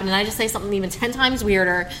doesn't happen. And I just say something even 10 times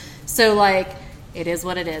weirder. So like, it is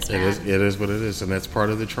what it is, man. It is what it is, and that's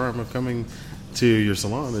part of the charm of coming to your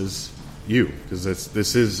salon is you, because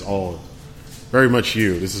this is all very much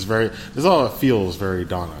you. This all feels very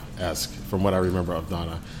Donna-esque from what I remember of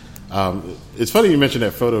Donna. It's funny you mentioned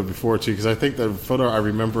that photo before too, because I think the photo I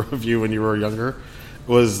remember of you when you were younger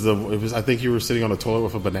was I think you were sitting on a toilet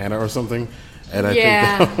with a banana or something, and I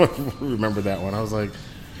think I remember that one. I was like,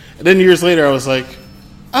 and then years later I was like,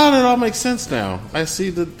 oh, that all makes sense now. I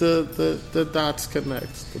see the dots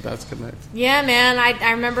connect. The dots connect. Yeah, man.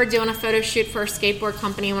 I remember doing a photo shoot for a skateboard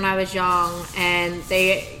company when I was young, and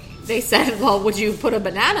they said, well, would you put a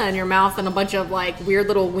banana in your mouth and a bunch of like weird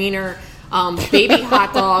little wiener baby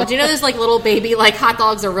hot dogs? You know, those like little baby like hot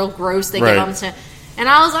dogs are real gross. They give them to, and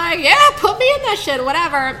I was like, yeah, put me in that shit,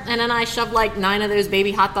 whatever. And then I shoved like 9 of those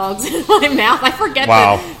baby hot dogs in my mouth. I forget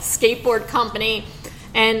the skateboard company,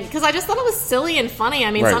 and because I just thought it was silly and funny.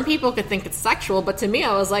 I mean, some people could think it's sexual, but to me,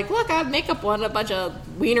 I was like, look, I have makeup on a bunch of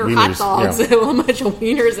wieners, hot dogs, and a bunch of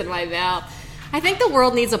wieners in my mouth. I think the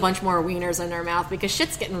world needs a bunch more wieners in their mouth because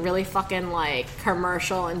shit's getting really fucking like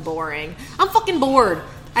commercial and boring. I'm fucking bored.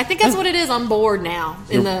 I think that's what it is. I'm bored now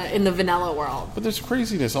in the vanilla world. But there's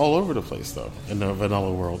craziness all over the place though in the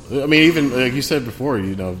vanilla world. I mean, even like you said before,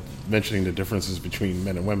 mentioning the differences between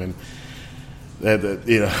men and women. That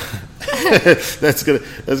that's gonna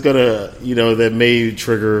that may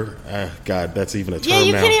trigger. God, that's even a term now. Yeah,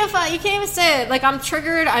 you can't even say it. Like, I'm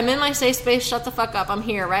triggered. I'm in my safe space. Shut the fuck up. I'm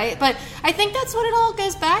here, right? But I think that's what it all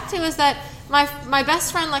goes back to. Is that my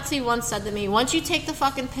best friend Lexi once said to me, once you take the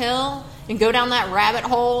fucking pill and go down that rabbit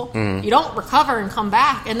hole, you don't recover and come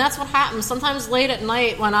back. And that's what happens sometimes late at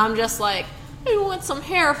night when I'm just like, I want some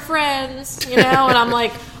hair, friends, and I'm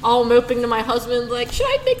like all moping to my husband, like, should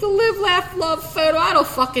I make a Live, Laugh, Love photo? I don't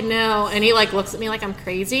fucking know. And he like looks at me like I'm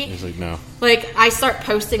crazy. He's like, no. Like, I start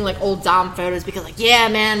posting like old Dom photos because like, yeah,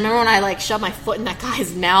 man, remember when I like shoved my foot in that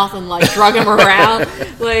guy's mouth and like drug him around?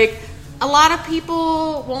 Like, a lot of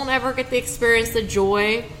people won't ever get the experience, the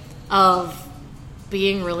joy of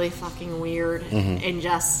being really fucking weird and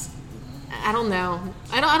just. I don't know.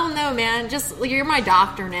 I don't know, man. Just you're my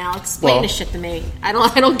doctor now. Explain this shit to me. I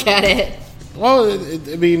don't get it. Well,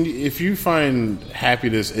 I mean, if you find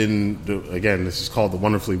happiness in this is called the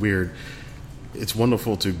wonderfully weird. It's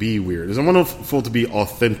wonderful to be weird. It's wonderful to be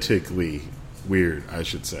authentically weird, I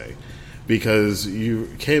should say, because you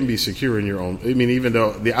can be secure in your own. I mean, even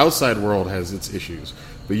though the outside world has its issues,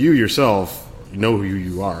 but you yourself know who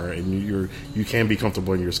you are, and you can be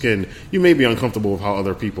comfortable in your skin. You may be uncomfortable with how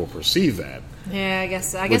other people perceive that. Yeah, I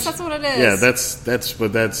guess that's what it is. Yeah,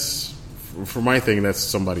 that's for my thing. That's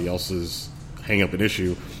somebody else's hang up an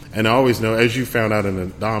issue. And I always know, as you found out in the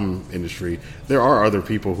Dom industry, there are other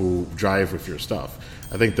people who drive with your stuff.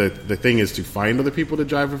 I think that the thing is to find other people to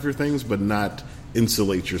drive with your things, but not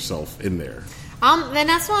insulate yourself in there. Then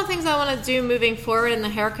that's one of the things I want to do moving forward in the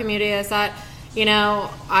hair community is that, you know,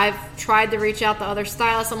 I've tried to reach out to other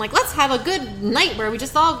stylists. I'm like, let's have a good night where we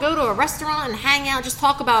just all go to a restaurant and hang out, just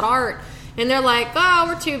talk about art. And they're like, oh,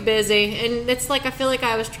 we're too busy. And it's like, I feel like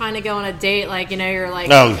I was trying to go on a date. Like, you know, you're like,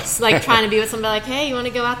 like trying to be with somebody like, hey, you want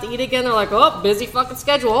to go out to eat again? They're like, oh, busy fucking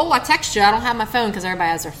schedule. Oh, I text you. I don't have my phone because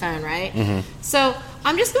everybody has their phone, right? Mm-hmm. So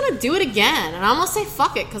I'm just going to do it again. And I'm going to say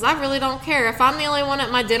fuck it because I really don't care. If I'm the only one at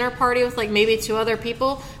my dinner party with like maybe 2 other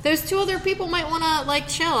people, those 2 other people might want to like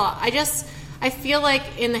chill. I feel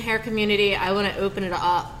like in the hair community, I want to open it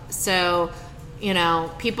up. So, you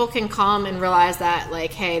know, people can come and realize that,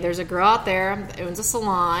 like, hey, there's a girl out there that owns a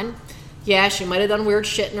salon. Yeah, she might have done weird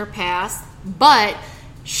shit in her past, but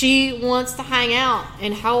she wants to hang out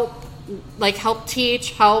and help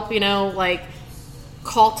teach, help, you know, like,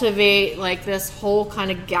 cultivate, like, this whole kind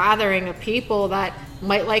of gathering of people that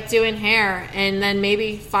might like doing hair. And then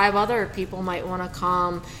maybe 5 other people might want to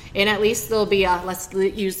come. And at least there'll be let's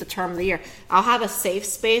use the term of the year, I'll have a safe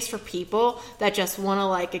space for people that just want to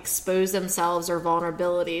like expose themselves or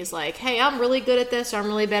vulnerabilities. Like, hey, I'm really good at this, or I'm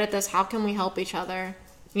really bad at this. How can we help each other?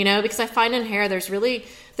 You know, because I find in hair,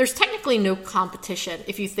 there's technically no competition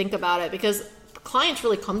if you think about it, because clients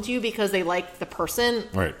really come to you because they like the person,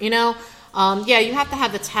 right? You know, yeah, you have to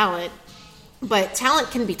have the talent. But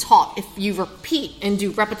talent can be taught if you repeat and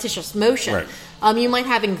do repetitious motion. Right. You might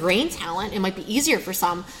have ingrained talent. It might be easier for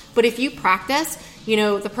some. But if you practice, you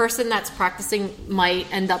know, the person that's practicing might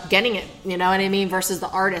end up getting it. You know what I mean? Versus the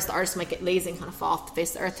artist. The artist might get lazy and kind of fall off the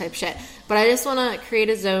face of the earth type shit. But I just want to create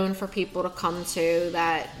a zone for people to come to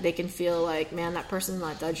that they can feel like, man, that person's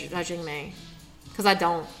not judging me. Because I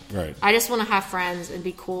don't. Right. I just want to have friends and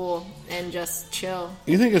be cool and just chill.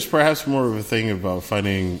 You think it's perhaps more of a thing about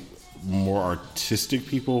finding more artistic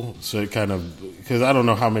people? So it kind of, because I don't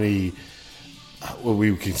know how many what we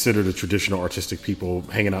would consider the traditional artistic people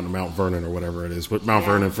hanging out in Mount Vernon or whatever it is. But Mount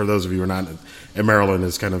Vernon, for those of you who are not in Maryland,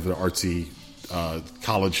 is kind of the artsy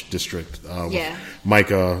college district.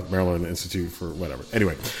 MICA, Maryland Institute for whatever.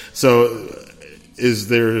 Anyway, so is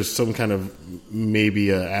there some kind of maybe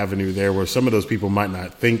an avenue there where some of those people might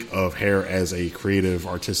not think of hair as a creative,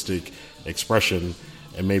 artistic expression,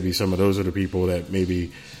 and maybe some of those are the people that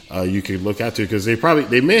maybe you could look at to, because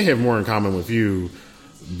they may have more in common with you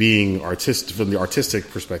being artist from the artistic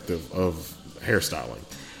perspective of hairstyling,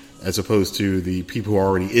 as opposed to the people who are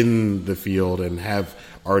already in the field and have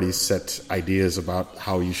already set ideas about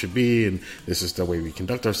how you should be, and this is the way we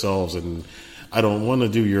conduct ourselves, and I don't want to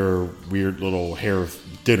do your weird little hair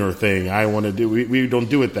dinner thing. I want to do, we don't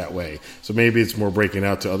do it that way. So maybe it's more breaking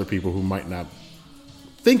out to other people who might not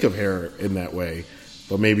think of hair in that way.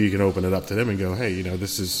 But maybe you can open it up to them and go, hey, you know,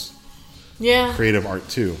 this is creative art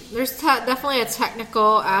too. There's definitely a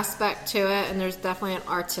technical aspect to it, and there's definitely an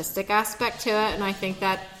artistic aspect to it. And I think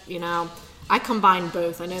that, you know, I combine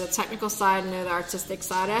both. I know the technical side, I know the artistic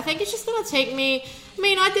side. And I think it's just going to take me, I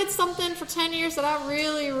mean, I did something for 10 years that I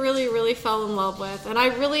really, really, really fell in love with. And I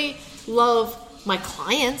really love my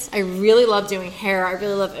clients. I really love doing hair. I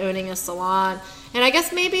really love owning a salon. And I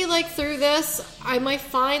guess maybe, like, through this, I might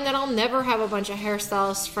find that I'll never have a bunch of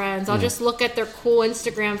hairstylist friends. I'll just look at their cool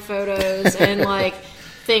Instagram photos and, like,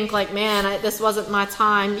 think, like, man, this wasn't my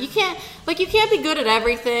time. You can't be good at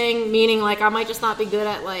everything, meaning, like, I might just not be good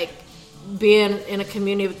at, like, being in a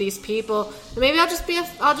community with these people. Maybe I'll just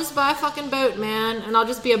buy a fucking boat, man, and I'll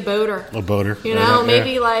just be a boater. A boater. You know,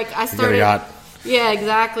 maybe, like, I started... You got a yacht. Yeah,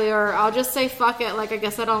 exactly. Or I'll just say, fuck it. Like, I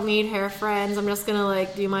guess I don't need hair friends. I'm just going to,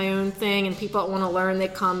 like, do my own thing. And people that want to learn, they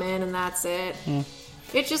come in, and that's it.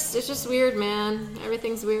 It's just weird, man.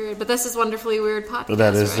 Everything's weird. But this is Wonderfully Weird podcast. But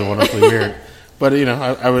that is the Wonderfully Weird. But, you know,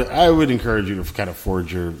 I would encourage you to kind of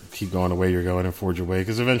keep going the way you're going and forge your way.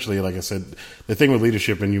 Because eventually, like I said, the thing with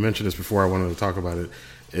leadership, and you mentioned this before, I wanted to talk about it,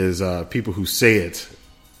 is people who say it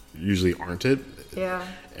usually aren't it. Yeah.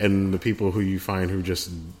 And the people who you find who just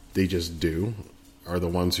do are the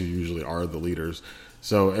ones who usually are the leaders.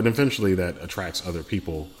 So, and eventually that attracts other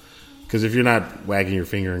people. Because if you're not wagging your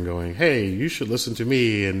finger and going, hey, you should listen to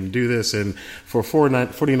me and do this, and for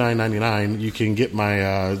 $49.99 you can get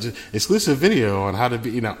my exclusive video on how to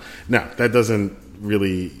be, you know, no, that doesn't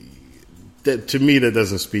really, to me, that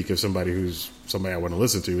doesn't speak of somebody I want to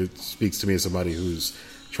listen to. It speaks to me as somebody who's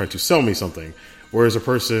trying to sell me something. Whereas a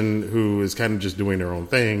person who is kind of just doing their own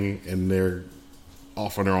thing and they're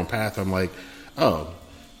off on their own path, I'm like, oh,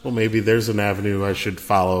 well, maybe there's an avenue I should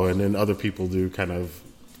follow. And then other people do kind of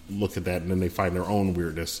look at that and then they find their own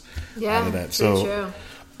weirdness out of that. So true.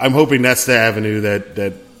 I'm hoping that's the avenue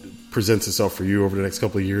that presents itself for you over the next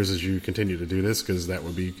couple of years as you continue to do this, because that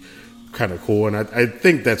would be kind of cool. And I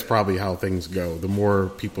think that's probably how things go. The more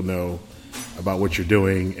people know about what you're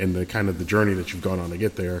doing and the kind of the journey that you've gone on to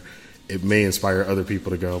get there, it may inspire other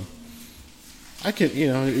people to go, I could,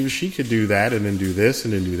 she could do that and then do this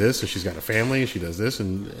and then do this. And she's got a family and she does this.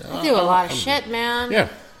 And I do a lot of shit, man. Yeah.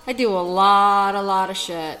 I do a lot of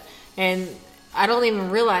shit. And I don't even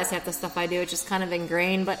realize half the stuff I do. It's just kind of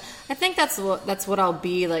ingrained. But I think that's what I'll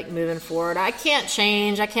be like moving forward. I can't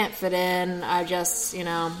change. I can't fit in. I just,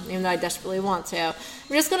 even though I desperately want to, I'm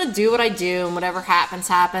just going to do what I do, and whatever happens,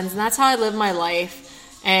 happens. And that's how I live my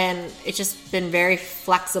life. And it's just been very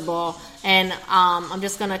flexible. And I'm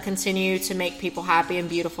just going to continue to make people happy and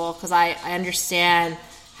beautiful, because I understand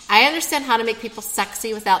how to make people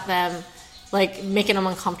sexy without them, like, making them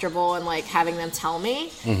uncomfortable and, like, having them tell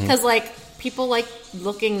me. Because, like, people like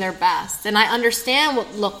looking their best. And I understand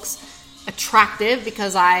what looks attractive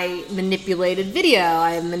because I manipulated video.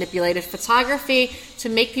 I manipulated photography to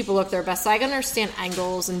make people look their best. So I can understand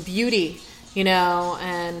angles and beauty,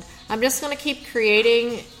 and I'm just going to keep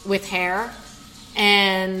creating with hair,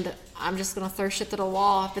 and I'm just going to throw shit to the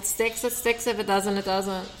wall. If it sticks, it sticks. If it doesn't, it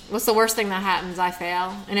doesn't. What's the worst thing that happens? I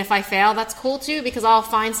fail. And if I fail, that's cool too, because I'll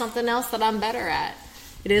find something else that I'm better at.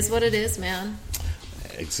 It is what it is, man.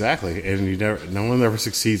 Exactly. And no one ever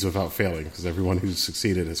succeeds without failing, because everyone who's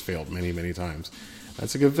succeeded has failed many, many times.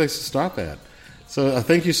 That's a good place to stop at. So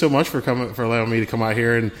thank you so much for allowing me to come out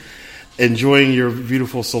here and enjoying your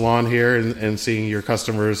beautiful salon here and seeing your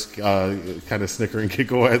customers kind of snicker and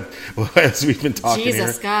giggle as we've been talking here.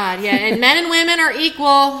 Jesus, God, yeah. And men and women are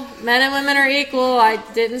equal. Men and women are equal. I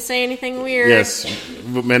didn't say anything weird. Yes,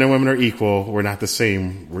 men and women are equal. We're not the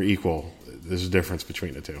same. We're equal. There's a difference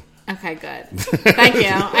between the two. Okay, good. Thank you.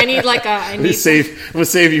 I'm gonna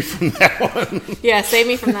save you from that one. Yeah, save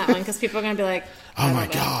me from that one, because people are gonna be like, oh my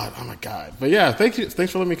god. But yeah, thanks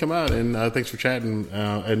for letting me come out, and thanks for chatting.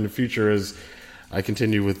 In the future, as I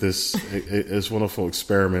continue with this wonderful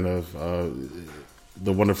experiment of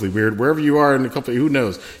the wonderfully weird, wherever you are in a couple, who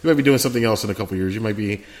knows, you might be doing something else in a couple of years. You might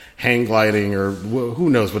be hang gliding, or who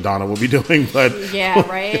knows what Donna will be doing. But yeah,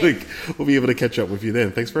 right. We'll be able to catch up with you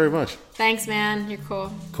then. Thanks very much. Thanks, man. You're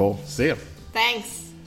cool. See ya. Thanks.